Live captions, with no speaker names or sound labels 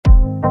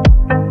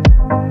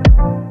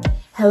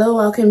Hello,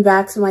 welcome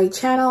back to my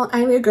channel.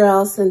 I'm your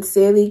girl,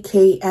 Sincerely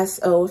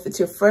KSO. If it's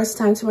your first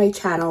time to my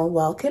channel,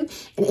 welcome.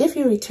 And if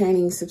you're a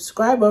returning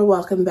subscriber,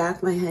 welcome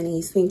back, my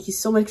honeys. Thank you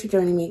so much for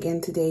joining me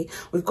again today.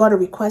 We've got a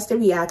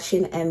requested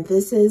reaction, and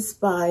this is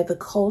by the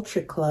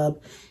Culture Club.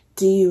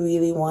 Do you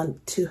really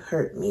want to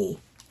hurt me?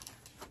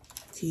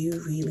 Do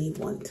you really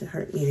want to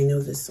hurt me? I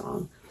know this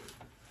song.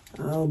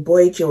 Oh,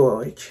 Boy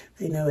George.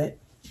 I know it.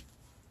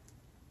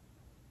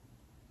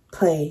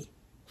 Play.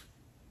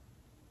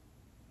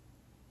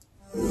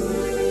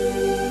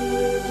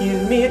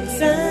 Give me time.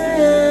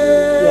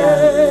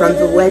 Yeah, from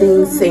The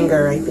Wedding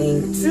Singer, I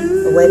think.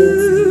 The Wedding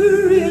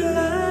Singer.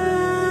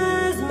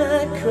 Realize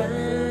my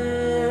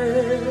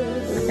crime.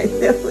 I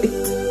know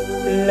it.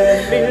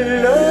 Let me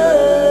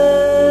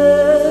love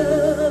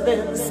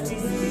and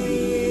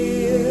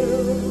steal.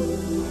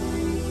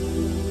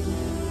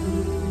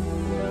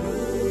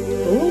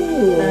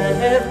 Ooh. I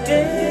have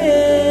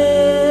danced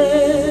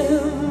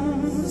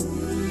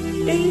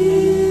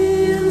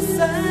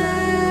inside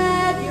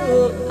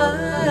your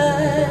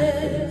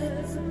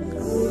eyes.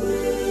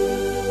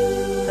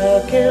 How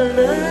can I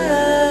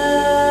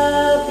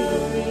be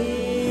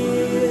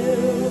real?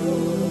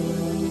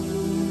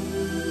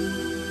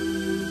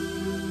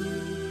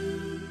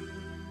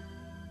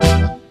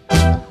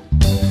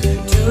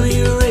 Do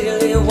you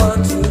really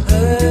want to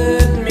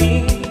hurt me?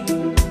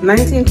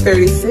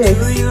 1936. Do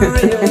you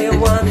really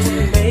want to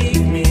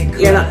make me cry?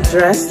 You're not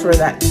dressed for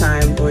that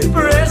time, boy.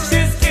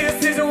 Precious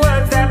kisses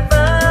once that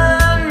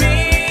found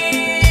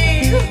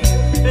me.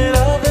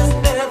 Lovers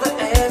never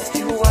ask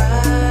you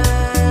why.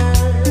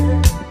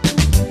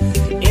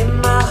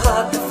 In my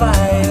heart the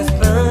fire's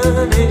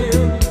burning.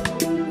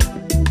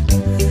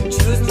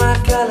 Choose my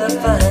color,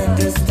 find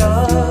a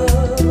star.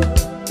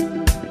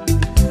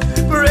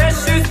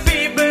 Precious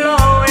people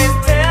always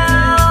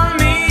tell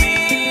me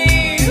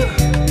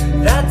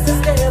that's a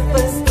step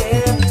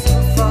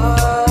too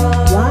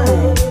far. Why?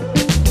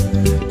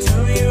 Do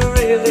you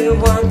really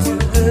want to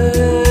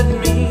hurt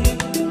me?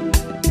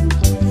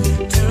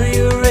 Do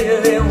you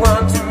really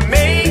want to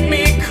make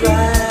me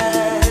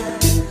cry?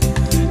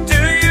 Do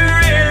you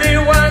really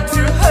want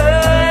to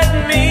hurt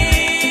me?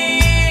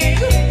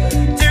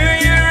 Do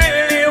you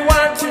really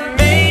want to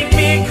make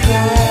me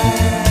cry?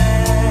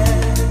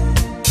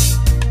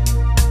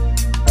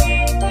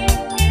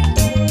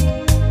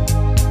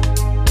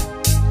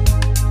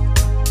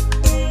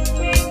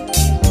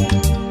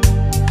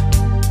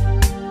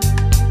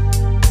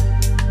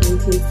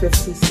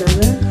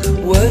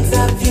 1957. Words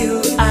of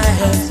you I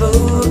have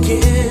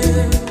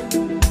spoken.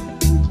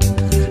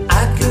 I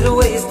could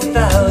waste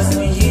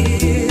 1,000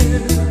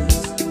 years.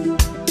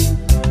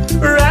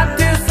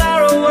 Wrapped in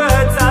sorrow,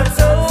 words are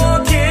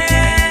token.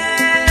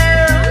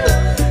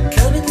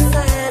 Come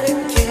inside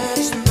and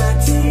catch my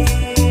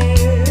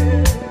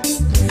tears.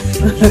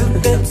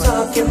 You've been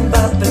talking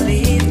about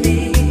believe me.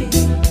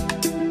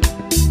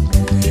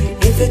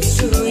 If it's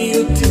true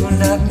you do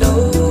not know.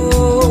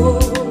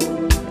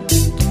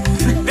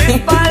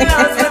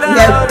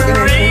 Without a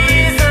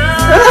reason,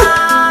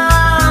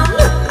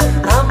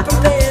 I'm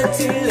prepared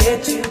to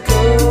let you go.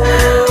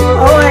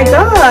 Oh my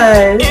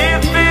God.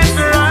 If it's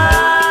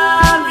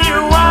love you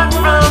want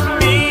from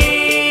me,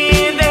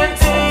 then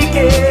take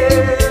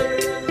it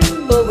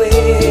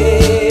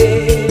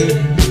away.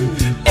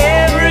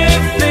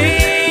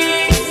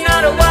 Everything's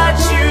not what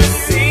you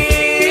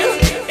see.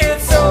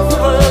 It's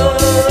over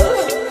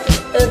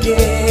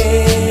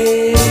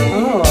again.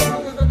 Oh.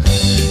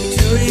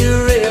 Do you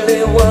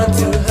really want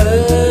to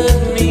hurt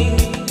me?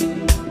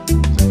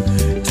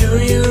 Do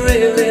you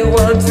really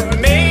want to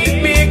make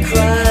me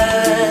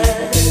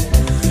cry?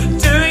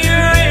 Do you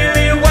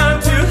really want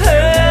to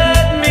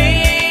hurt me?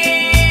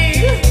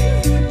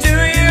 Do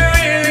you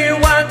really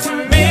want to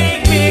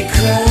make me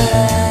cry?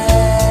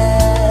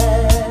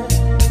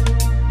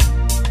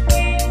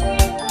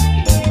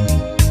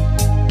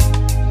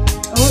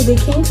 Oh, they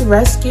came to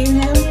rescue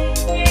him?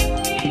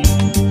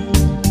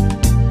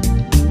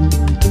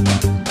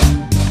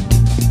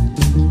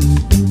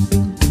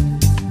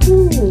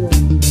 Ooh.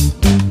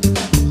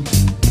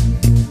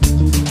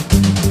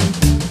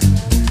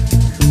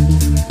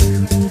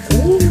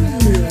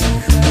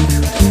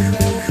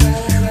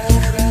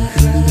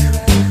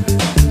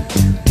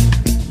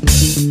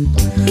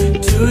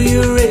 Do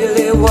you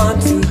really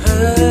want to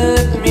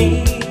hurt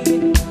me?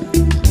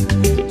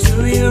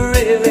 Do you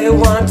really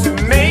want to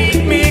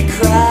make me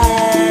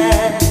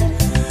cry?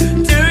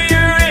 Do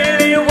you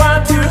really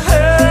want to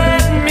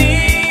hurt me?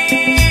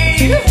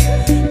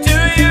 Do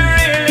you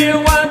really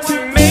want to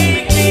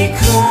make me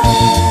cry?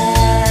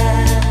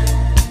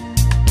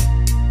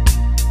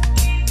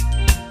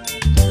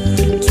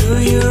 Do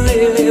you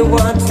really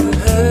want to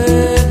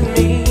hurt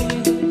me?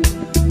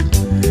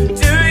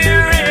 Do you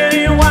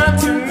really want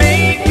to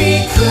make me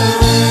cry?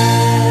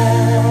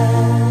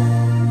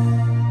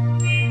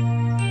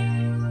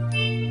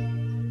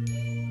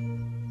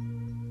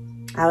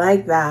 I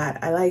like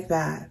that. I like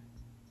that.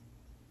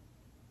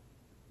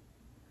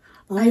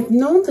 I've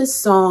known this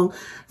song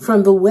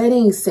from The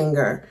Wedding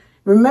Singer.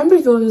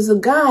 remember there was a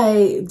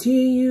guy, do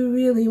you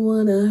really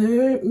want to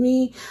hurt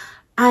me?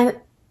 And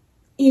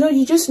you know,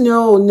 you just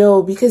know,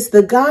 no, because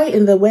the guy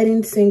in The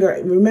Wedding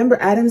Singer, remember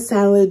Adam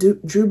Sandler,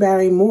 Drew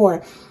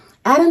Barrymore.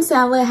 Adam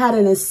Sandler had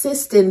an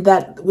assistant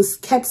that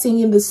kept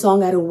singing the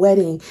song at a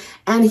wedding,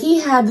 and he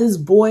had this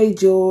Boy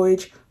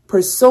George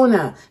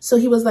persona. So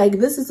he was like,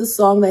 this is the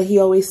song that he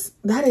always,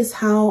 that is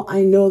how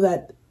I know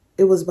that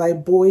it was by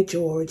Boy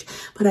George.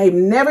 But I've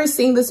never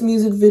seen this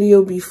music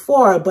video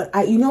before. But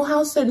you know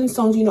how certain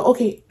songs, you know,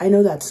 okay, I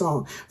know that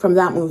song from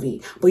that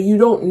movie, but you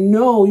don't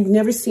know, I've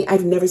never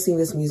seen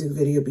this music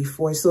video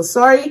before. So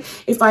sorry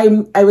if I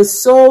was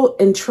so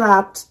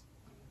entrapped.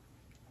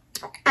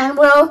 And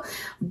well,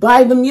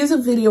 by the music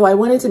video I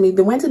wanted to make,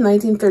 they went to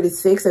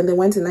 1936 and they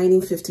went to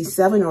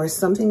 1957 or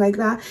something like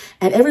that.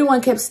 And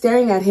everyone kept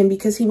staring at him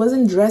because he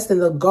wasn't dressed in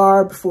the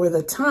garb for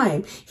the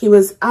time. He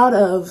was out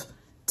of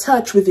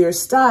touch with your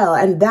style,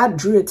 and that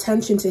drew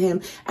attention to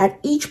him. At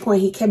each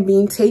point, he kept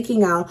being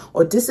taken out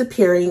or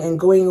disappearing and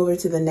going over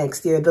to the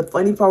next year. The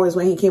funny part was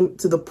when he came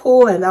to the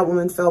pool and that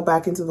woman fell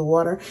back into the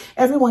water,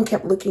 everyone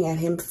kept looking at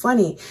him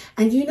funny.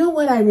 And you know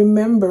what I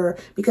remember?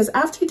 Because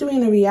after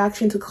doing a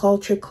reaction to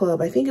Culture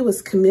Club, I think it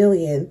was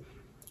Chameleon,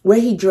 where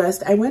he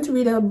dressed, I went to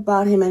read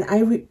about him, and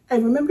I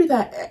remember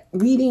that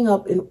reading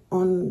up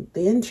on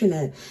the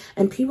internet,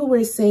 and people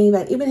were saying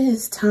that even in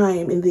his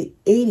time in the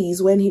 80s,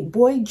 when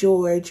Boy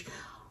George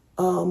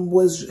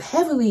was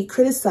heavily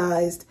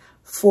criticized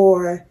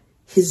for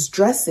his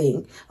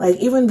dressing, like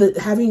even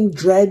having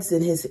dreads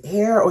in his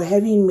hair or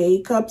heavy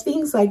makeup,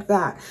 things like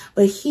that.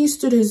 But he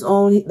stood his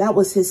own. That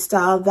was his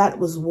style. That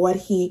was what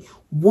he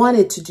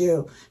wanted to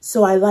do.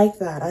 So I like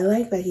that. I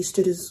like that he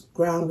stood his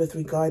ground with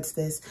regards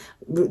to this.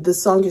 The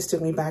song just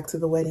took me back to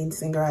The Wedding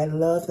Singer. I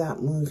love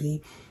that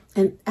movie.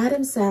 And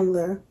Adam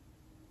Sandler,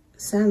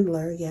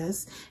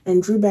 yes,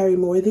 and Drew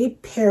Barrymore, they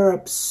pair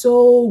up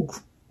so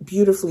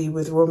beautifully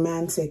with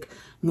romantic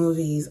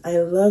movies. I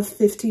love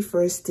 50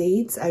 First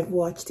Dates. I've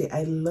watched it.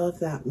 I love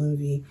that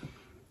movie.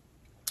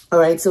 All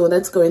right, so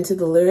let's go into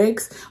the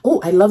lyrics. Oh,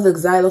 I love the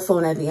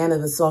xylophone at the end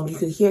of the song. You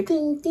could hear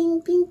ding,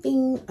 ding, ding,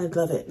 ding. I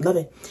love it, love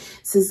it.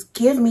 It says,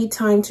 give me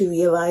time to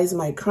realize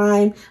my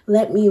crime.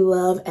 Let me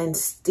love and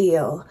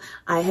steal.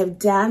 I have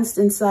danced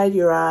inside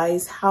your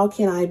eyes. How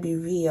can I be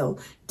real?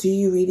 Do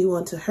you really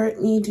want to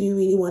hurt me? Do you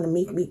really want to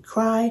make me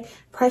cry?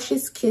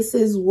 Precious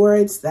kisses,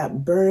 words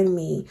that burn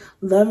me.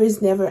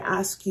 Lovers never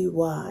ask you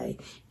why.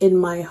 In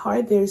my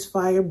heart, there's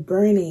fire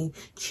burning.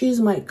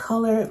 Choose my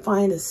color,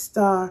 find a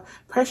star.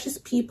 Precious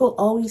people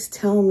always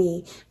tell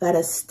me that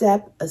a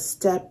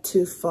step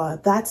too far.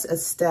 That's a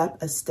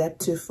step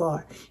too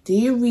far. Do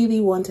you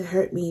really want to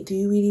hurt me? Do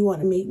you really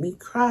want to make me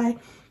cry?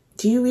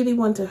 Do you really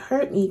want to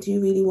hurt me? Do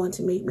you really want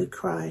to make me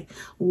cry?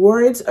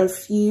 Words are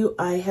few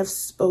I have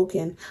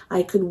spoken.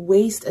 I could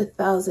waste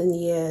 1,000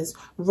 years.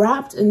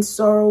 Wrapped in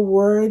sorrow,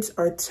 words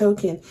are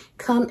token.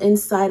 Come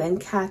inside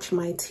and catch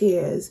my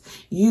tears.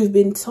 You've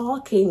been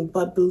talking,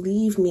 but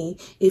believe me,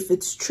 if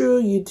it's true,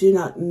 you do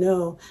not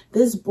know.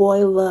 This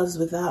boy loves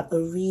without a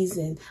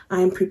reason.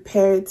 I am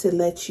prepared to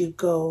let you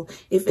go.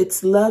 If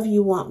it's love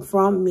you want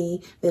from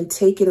me, then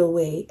take it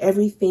away.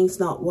 Everything's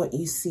not what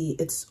you see.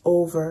 It's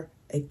over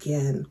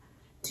again.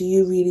 Do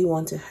you really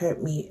want to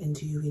hurt me, and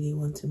do you really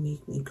want to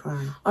make me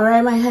cry? All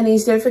right, my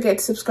honeys, don't forget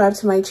to subscribe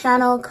to my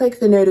channel.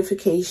 Click the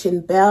notification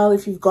bell.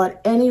 If you've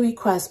got any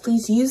requests,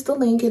 please use the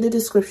link in the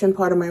description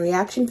part of my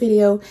reaction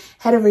video.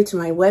 Head over to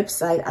my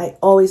website. I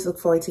always look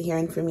forward to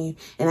hearing from you.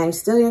 And I'm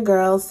still your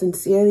girl,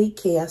 Sincerely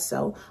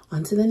KSO.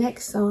 On to the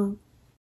next song.